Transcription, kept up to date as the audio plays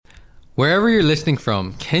Wherever you're listening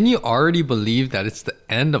from, can you already believe that it's the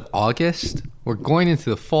end of August? We're going into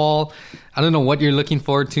the fall. I don't know what you're looking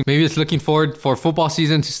forward to. Maybe it's looking forward for football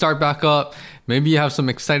season to start back up. Maybe you have some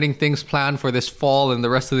exciting things planned for this fall and the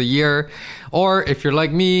rest of the year. Or if you're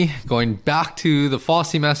like me, going back to the fall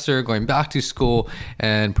semester, going back to school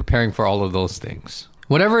and preparing for all of those things.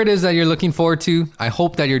 Whatever it is that you're looking forward to, I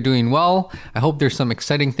hope that you're doing well. I hope there's some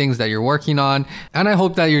exciting things that you're working on. And I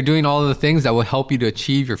hope that you're doing all of the things that will help you to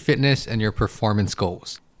achieve your fitness and your performance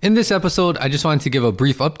goals. In this episode, I just wanted to give a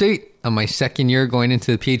brief update on my second year going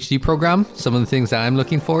into the PhD program, some of the things that I'm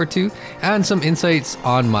looking forward to, and some insights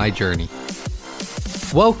on my journey.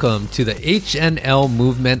 Welcome to the HNL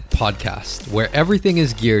Movement Podcast, where everything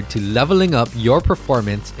is geared to leveling up your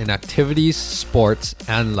performance in activities, sports,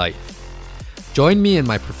 and life. Join me in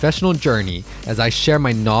my professional journey as I share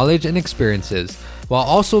my knowledge and experiences while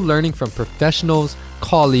also learning from professionals,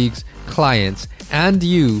 colleagues, clients, and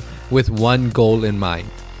you with one goal in mind: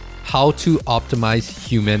 how to optimize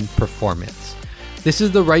human performance. This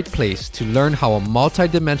is the right place to learn how a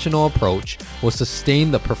multidimensional approach will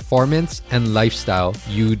sustain the performance and lifestyle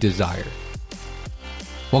you desire.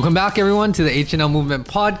 Welcome back, everyone, to the HNL Movement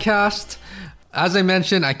Podcast. As I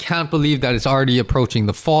mentioned, I can't believe that it's already approaching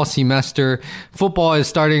the fall semester. Football is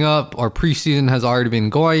starting up, or preseason has already been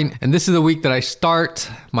going. And this is the week that I start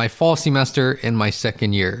my fall semester in my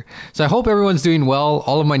second year. So I hope everyone's doing well.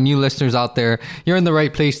 All of my new listeners out there, you're in the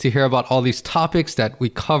right place to hear about all these topics that we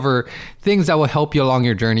cover, things that will help you along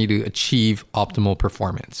your journey to achieve optimal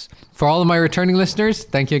performance. For all of my returning listeners,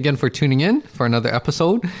 thank you again for tuning in for another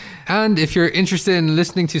episode. And if you're interested in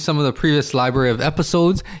listening to some of the previous library of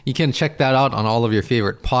episodes, you can check that out on all of your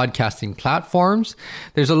favorite podcasting platforms.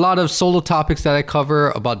 There's a lot of solo topics that I cover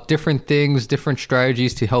about different things, different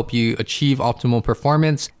strategies to help you achieve optimal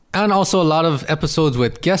performance. And also a lot of episodes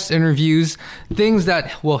with guest interviews, things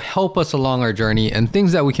that will help us along our journey and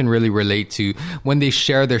things that we can really relate to when they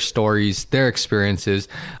share their stories, their experiences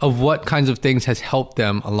of what kinds of things has helped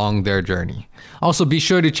them along their journey. Also, be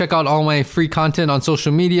sure to check out all my free content on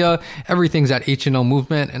social media. Everything's at HNL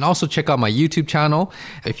Movement, and also check out my YouTube channel.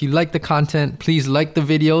 If you like the content, please like the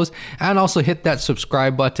videos and also hit that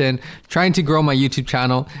subscribe button. Trying to grow my YouTube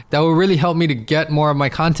channel. That will really help me to get more of my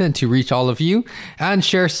content to reach all of you and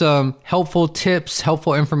share some helpful tips,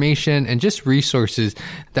 helpful information, and just resources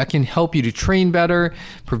that can help you to train better,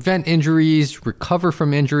 prevent injuries, recover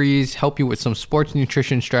from injuries, help you with some sports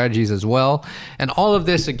nutrition strategies as well. And all of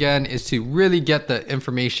this, again, is to really get the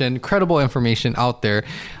information, credible information out there,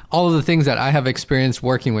 all of the things that I have experienced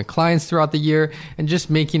working with clients throughout the year, and just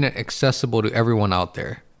making it accessible to everyone out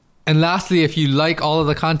there. And lastly, if you like all of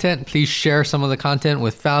the content, please share some of the content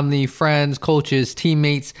with family, friends, coaches,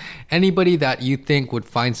 teammates, anybody that you think would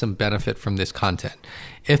find some benefit from this content.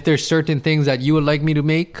 If there's certain things that you would like me to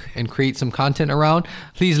make and create some content around,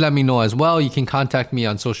 please let me know as well. You can contact me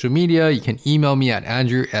on social media. You can email me at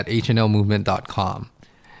andrew@hnlmovement.com.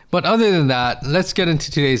 But other than that, let's get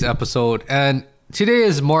into today's episode. And today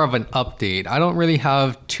is more of an update. I don't really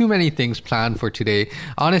have too many things planned for today.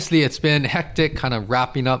 Honestly, it's been hectic, kind of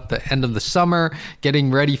wrapping up the end of the summer,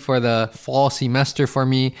 getting ready for the fall semester for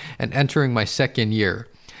me, and entering my second year.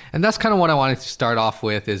 And that's kind of what I wanted to start off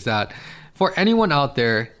with, is that for anyone out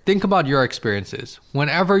there, think about your experiences.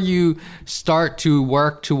 Whenever you start to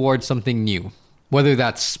work towards something new, whether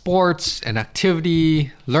that's sports, an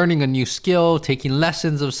activity, learning a new skill, taking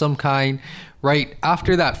lessons of some kind, right?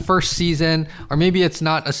 After that first season, or maybe it's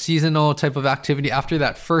not a seasonal type of activity, after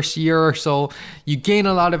that first year or so, you gain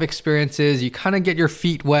a lot of experiences, you kind of get your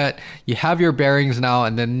feet wet, you have your bearings now,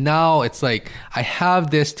 and then now it's like, I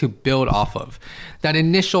have this to build off of. That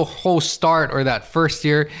initial whole start or that first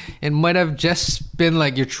year, it might have just been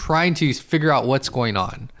like you're trying to figure out what's going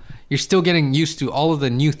on. You're still getting used to all of the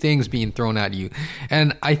new things being thrown at you.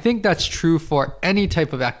 And I think that's true for any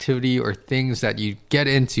type of activity or things that you get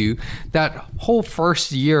into. That whole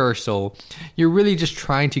first year or so, you're really just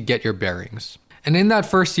trying to get your bearings. And in that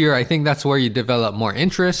first year, I think that's where you develop more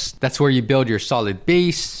interest. That's where you build your solid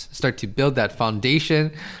base, start to build that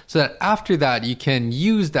foundation, so that after that, you can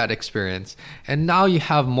use that experience. And now you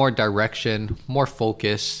have more direction, more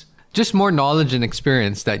focus, just more knowledge and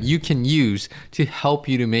experience that you can use to help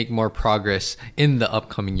you to make more progress in the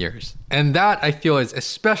upcoming years. And that, I feel, is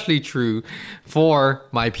especially true for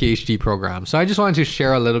my PhD program. So I just wanted to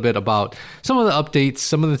share a little bit about some of the updates,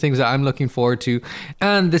 some of the things that I'm looking forward to.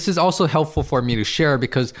 And this is also helpful for me to share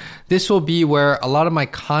because this will be where a lot of my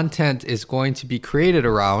content is going to be created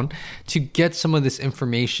around to get some of this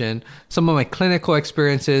information, some of my clinical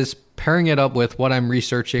experiences, pairing it up with what I'm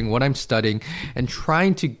researching, what I'm studying, and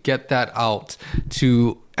trying to get that out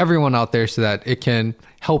to everyone out there so that it can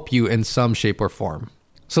help you in some shape or form.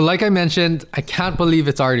 So like I mentioned, I can't believe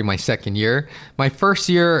it's already my second year. My first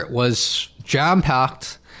year was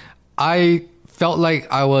jam-packed. I felt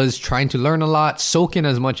like I was trying to learn a lot, soak in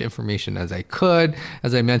as much information as I could,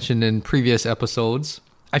 as I mentioned in previous episodes.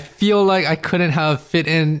 I feel like I couldn't have fit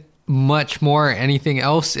in much more or anything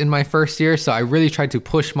else in my first year. So I really tried to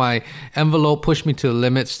push my envelope, push me to the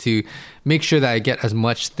limits to make sure that I get as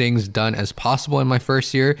much things done as possible in my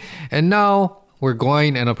first year. And now we're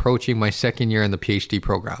going and approaching my second year in the PhD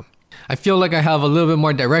program. I feel like I have a little bit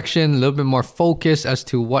more direction, a little bit more focus as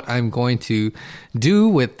to what I'm going to do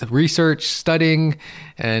with research, studying,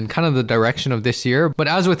 and kind of the direction of this year. But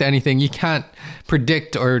as with anything, you can't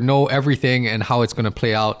predict or know everything and how it's going to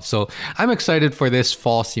play out. So I'm excited for this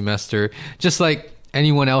fall semester, just like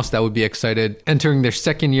anyone else that would be excited entering their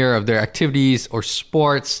second year of their activities or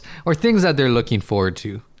sports or things that they're looking forward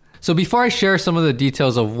to. So before I share some of the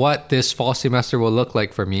details of what this fall semester will look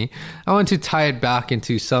like for me, I want to tie it back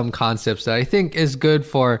into some concepts that I think is good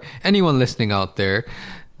for anyone listening out there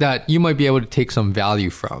that you might be able to take some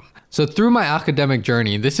value from. So through my academic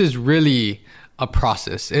journey, this is really a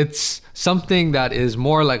process. It's something that is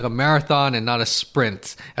more like a marathon and not a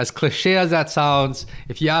sprint. As cliche as that sounds,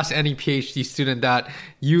 if you ask any PhD student that,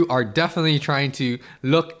 you are definitely trying to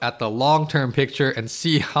look at the long-term picture and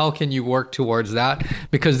see how can you work towards that,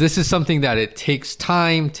 because this is something that it takes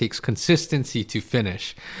time, takes consistency to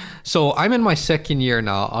finish. So I'm in my second year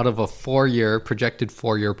now out of a projected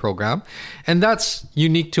four-year program, and that's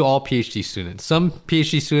unique to all PhD students. Some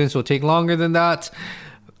PhD students will take longer than that.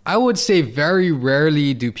 I would say very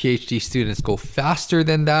rarely do PhD students go faster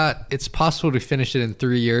than that. It's possible to finish it in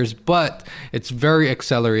 3 years, but it's very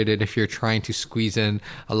accelerated if you're trying to squeeze in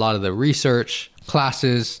a lot of the research,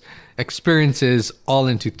 classes, experiences all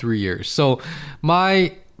into 3 years. So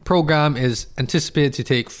my program is anticipated to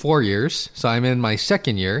take 4 years. So I'm in my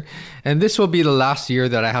second year, and this will be the last year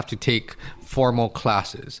that I have to take formal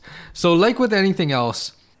classes. So like with anything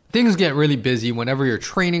else, things get really busy whenever you're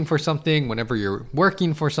training for something, whenever you're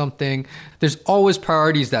working for something. There's always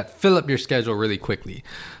priorities that fill up your schedule really quickly.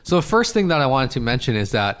 So the first thing that I wanted to mention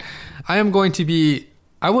is that I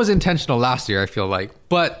was intentional last year, I feel like,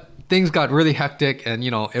 but things got really hectic and,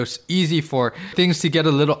 it was easy for things to get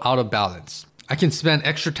a little out of balance. I can spend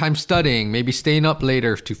extra time studying, maybe staying up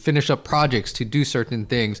later to finish up projects, to do certain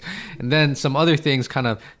things. And then some other things kind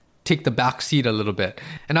of take the back seat a little bit.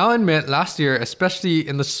 And I'll admit, last year, especially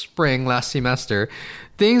in the spring, last semester,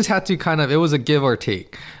 things had to it was a give or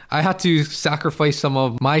take. I had to sacrifice some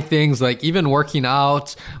of my things, like even working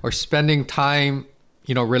out or spending time,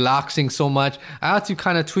 relaxing so much. I had to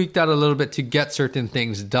kind of tweak that a little bit to get certain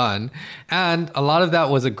things done. And a lot of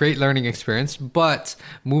that was a great learning experience. But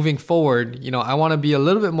moving forward, I want to be a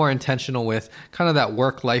little bit more intentional with kind of that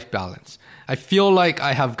work-life balance. I feel like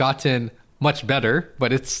I have gotten much better,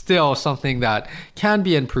 but it's still something that can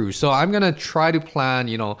be improved. So I'm going to try to plan,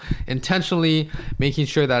 intentionally making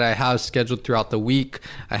sure that I have scheduled throughout the week.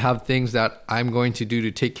 I have things that I'm going to do to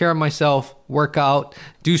take care of myself, work out,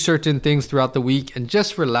 do certain things throughout the week, and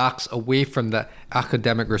just relax away from the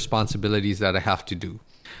academic responsibilities that I have to do.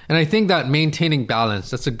 And I think that maintaining balance,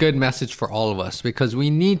 that's a good message for all of us, because we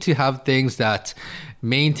need to have things that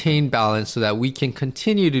maintain balance so that we can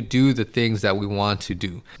continue to do the things that we want to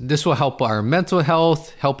do. This will help our mental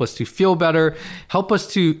health, help us to feel better, help us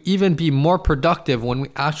to even be more productive when we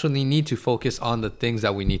actually need to focus on the things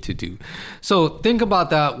that we need to do. So think about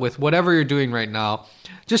that with whatever you're doing right now.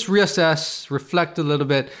 Just reassess, reflect a little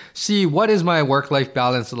bit, see what is my work-life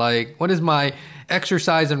balance like? What is my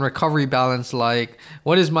exercise and recovery balance like?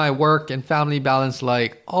 What is my work and family balance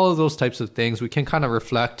like? All of those types of things we can kind of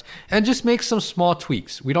reflect and just make some small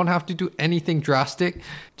tweaks. We don't have to do anything drastic.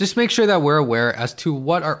 Just make sure that we're aware as to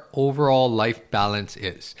what our overall life balance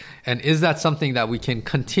is. And is that something that we can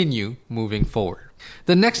continue moving forward?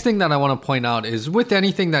 The next thing that I want to point out is with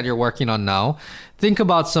anything that you're working on now, think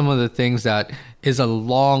about some of the things that is a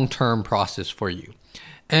long-term process for you.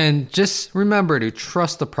 And just remember to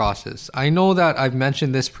trust the process. I know that I've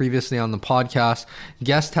mentioned this previously on the podcast.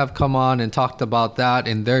 Guests have come on and talked about that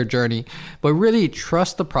in their journey, but really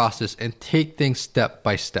trust the process and take things step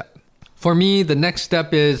by step. For me, the next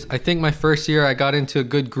step is, I think my first year I got into a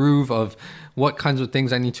good groove of what kinds of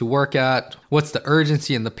things I need to work at, what's the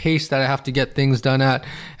urgency and the pace that I have to get things done at.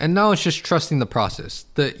 And now it's just trusting the process.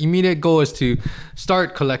 The immediate goal is to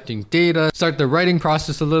start collecting data, start the writing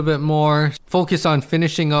process a little bit more, focus on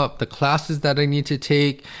finishing up the classes that I need to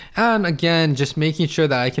take, and again, just making sure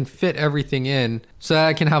that I can fit everything in so that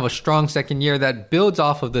I can have a strong second year that builds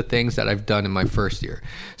off of the things that I've done in my first year.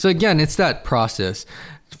 So again, it's that process.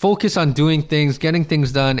 Focus on doing things, getting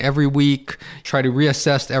things done every week. Try to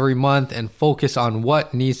reassess every month and focus on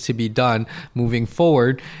what needs to be done moving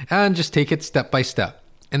forward, and just take it step by step.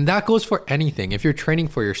 And that goes for anything. If you're training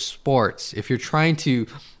for your sports, if you're trying to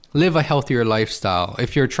live a healthier lifestyle,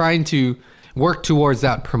 if you're trying to work towards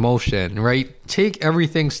that promotion, right? Take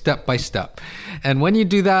everything step by step. And when you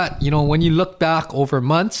do that, when you look back over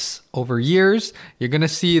months, over years, you're going to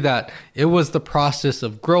see that it was the process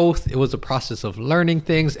of growth. It was a process of learning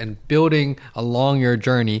things and building along your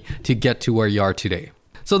journey to get to where you are today.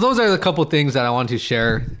 So those are the couple things that I want to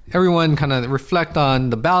share. Everyone kind of reflect on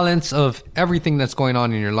the balance of everything that's going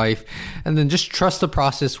on in your life, and then just trust the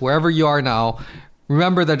process wherever you are now.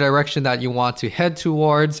 Remember the direction that you want to head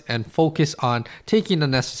towards and focus on taking the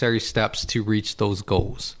necessary steps to reach those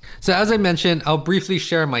goals. So as I mentioned, I'll briefly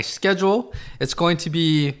share my schedule. It's going to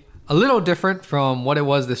be a little different from what it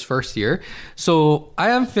was this first year. So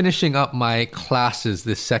I am finishing up my classes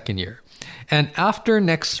this second year. And after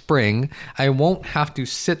next spring, I won't have to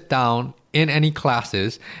sit down in any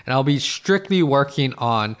classes, and I'll be strictly working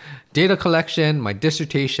on data collection, my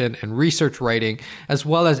dissertation, and research writing, as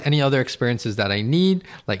well as any other experiences that I need,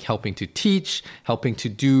 like helping to teach, helping to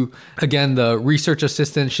do, again, the research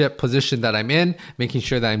assistantship position that I'm in, making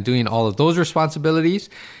sure that I'm doing all of those responsibilities.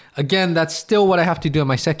 Again, that's still what I have to do in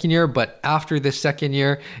my second year, but after this second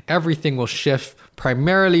year, everything will shift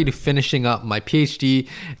primarily to finishing up my PhD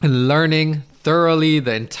and learning thoroughly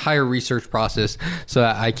the entire research process so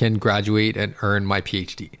that I can graduate and earn my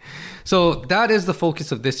PhD. So that is the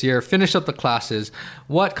focus of this year. Finish up the classes.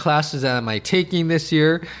 What classes am I taking this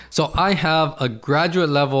year? So I have a graduate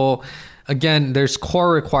level. Again, there's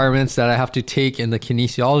core requirements that I have to take in the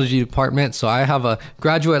kinesiology department. So I have a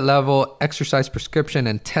graduate level exercise prescription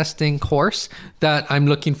and testing course that I'm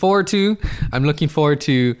looking forward to. I'm looking forward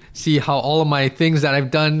to see how all of my things that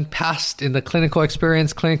I've done past in the clinical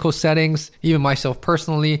experience, clinical settings, even myself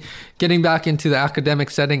personally, getting back into the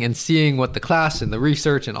academic setting and seeing what the class and the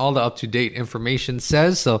research and all the up-to-date information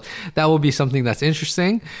says. So that will be something that's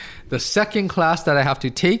interesting. The second class that I have to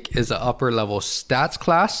take is an upper level stats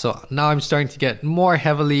class. So now I'm starting to get more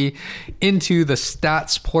heavily into the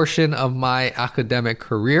stats portion of my academic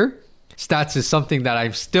career. Stats is something that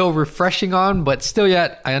I'm still refreshing on, but still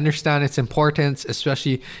yet I understand its importance,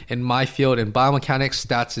 especially in my field in biomechanics.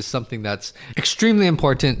 Stats is something that's extremely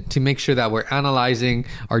important to make sure that we're analyzing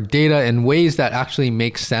our data in ways that actually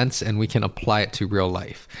make sense and we can apply it to real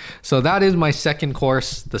life. So that is my second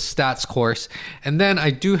course, the stats course. And then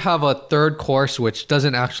I do have a third course which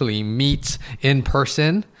doesn't actually meet in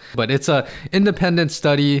person, but it's an independent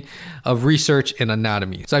study of research in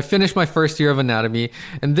anatomy. So I finished my first year of anatomy,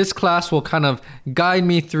 and this class will kind of guide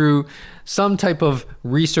me through some type of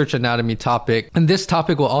research anatomy topic. And this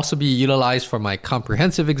topic will also be utilized for my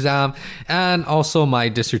comprehensive exam and also my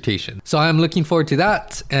dissertation. So I'm looking forward to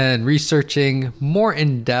that and researching more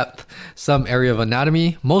in depth some area of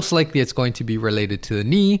anatomy. Most likely it's going to be related to the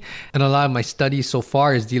knee. And a lot of my studies so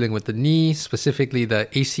far is dealing with the knee, specifically the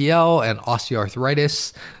ACL and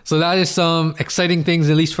osteoarthritis. So that is some exciting things,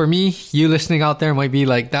 at least for me. You listening out there might be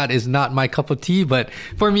like, that is not my cup of tea, but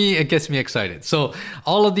for me, it gets me excited. So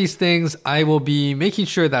all of these things I will be making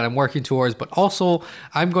sure that I'm working towards, but also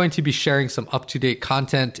I'm going to be sharing some up-to-date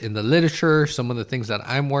content in the literature, some of the things that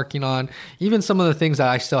I'm working on, even some of the things that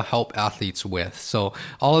I still help athletes with. So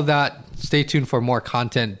all of that, stay tuned for more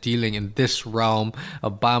content dealing in this realm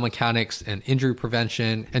of biomechanics and injury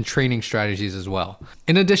prevention and training strategies as well.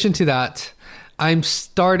 In addition to that, I'm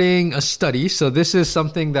starting a study. So this is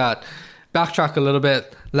something that, backtrack a little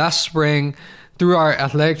bit, last spring, through our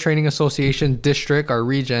Athletic Training Association district, our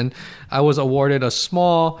region, I was awarded a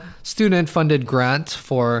small student-funded grant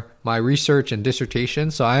for my research and dissertation.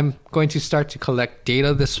 So I'm going to start to collect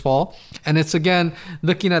data this fall. And it's, again,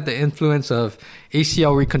 looking at the influence of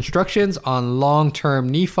ACL reconstructions on long-term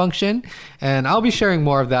knee function. And I'll be sharing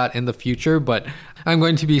more of that in the future, but I'm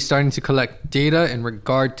going to be starting to collect data in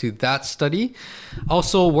regard to that study.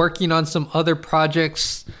 Also working on some other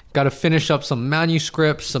projects, got to finish up some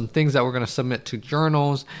manuscripts, some things that we're going to submit to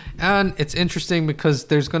journals. And it's interesting because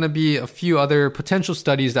there's going to be a few other potential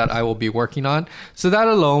studies that I will be working on. So that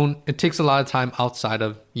alone, it takes a lot of time outside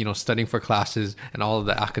of, studying for classes and all of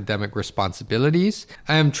the academic responsibilities.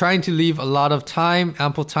 I am trying to leave a lot of time,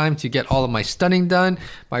 ample time to get all of my studying done,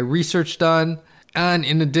 my research done. And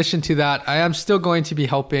in addition to that, I am still going to be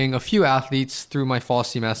helping a few athletes through my fall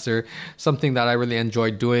semester, something that I really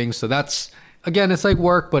enjoy doing. So that's, again, it's like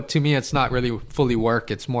work, but to me, it's not really fully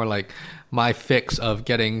work. It's more like my fix of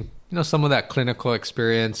getting, some of that clinical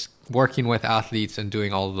experience, working with athletes and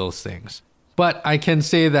doing all of those things. But I can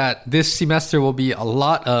say that this semester will be a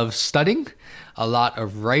lot of studying, a lot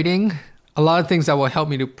of writing, a lot of things that will help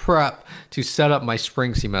me to prep to set up my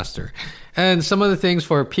spring semester. And some of the things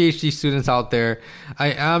for PhD students out there,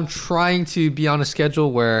 I am trying to be on a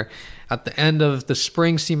schedule where at the end of the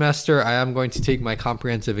spring semester, I am going to take my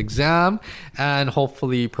comprehensive exam and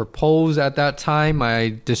hopefully propose at that time my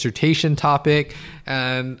dissertation topic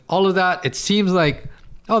and all of that. It seems like,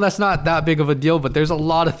 oh, that's not that big of a deal, but there's a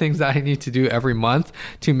lot of things that I need to do every month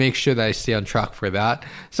to make sure that I stay on track for that.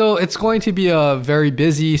 So it's going to be a very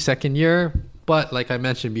busy second year, but like I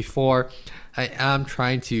mentioned before, I am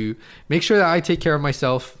trying to make sure that I take care of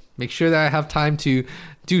myself, make sure that I have time to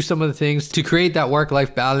do some of the things to create that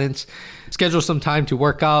work-life balance, schedule some time to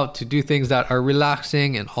work out, to do things that are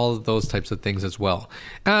relaxing and all of those types of things as well.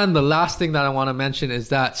 And the last thing that I want to mention is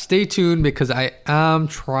that stay tuned because I am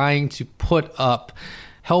trying to put up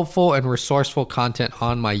helpful and resourceful content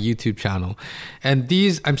on my YouTube channel. And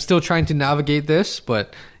these, I'm still trying to navigate this,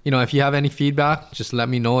 but if you have any feedback, just let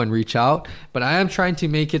me know and reach out. But I am trying to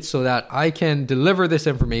make it so that I can deliver this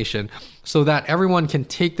information so that everyone can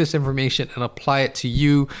take this information and apply it to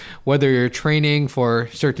you, whether you're training for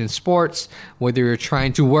certain sports, whether you're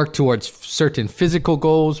trying to work towards certain physical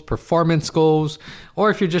goals, performance goals,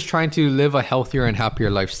 or if you're just trying to live a healthier and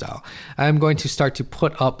happier lifestyle. I'm going to start to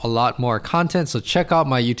put up a lot more content, so check out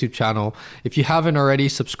my YouTube channel. If you haven't already,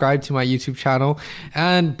 subscribe to my YouTube channel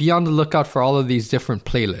and be on the lookout for all of these different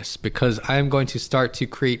playlists because I'm going to start to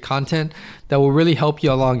create content that will really help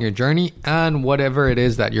you along your journey and whatever it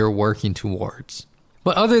is that you're working towards.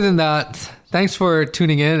 But other than that, thanks for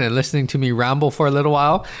tuning in and listening to me ramble for a little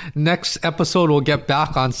while. Next episode, we'll get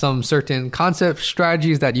back on some certain concept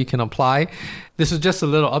strategies that you can apply. This is just a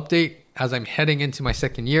little update as I'm heading into my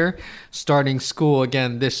second year, starting school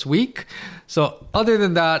again this week. So other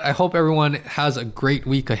than that, I hope everyone has a great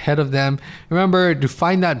week ahead of them. Remember to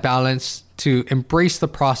find that balance, to embrace the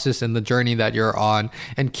process and the journey that you're on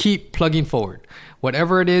and keep plugging forward.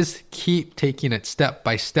 Whatever it is, keep taking it step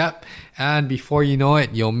by step. And before you know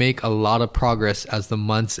it, you'll make a lot of progress as the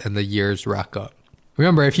months and the years rack up.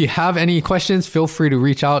 Remember, if you have any questions, feel free to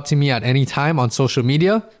reach out to me at any time on social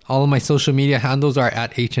media. All of my social media handles are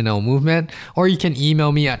at HNL Movement, or you can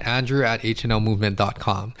email me at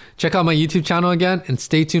andrew@hnlmovement.com. Check out my YouTube channel again and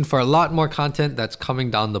stay tuned for a lot more content that's coming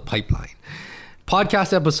down the pipeline.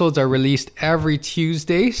 Podcast episodes are released every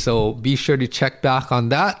Tuesday, so be sure to check back on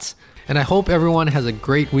that. And I hope everyone has a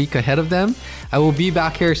great week ahead of them. I will be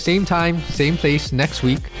back here same time, same place next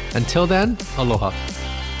week. Until then, aloha.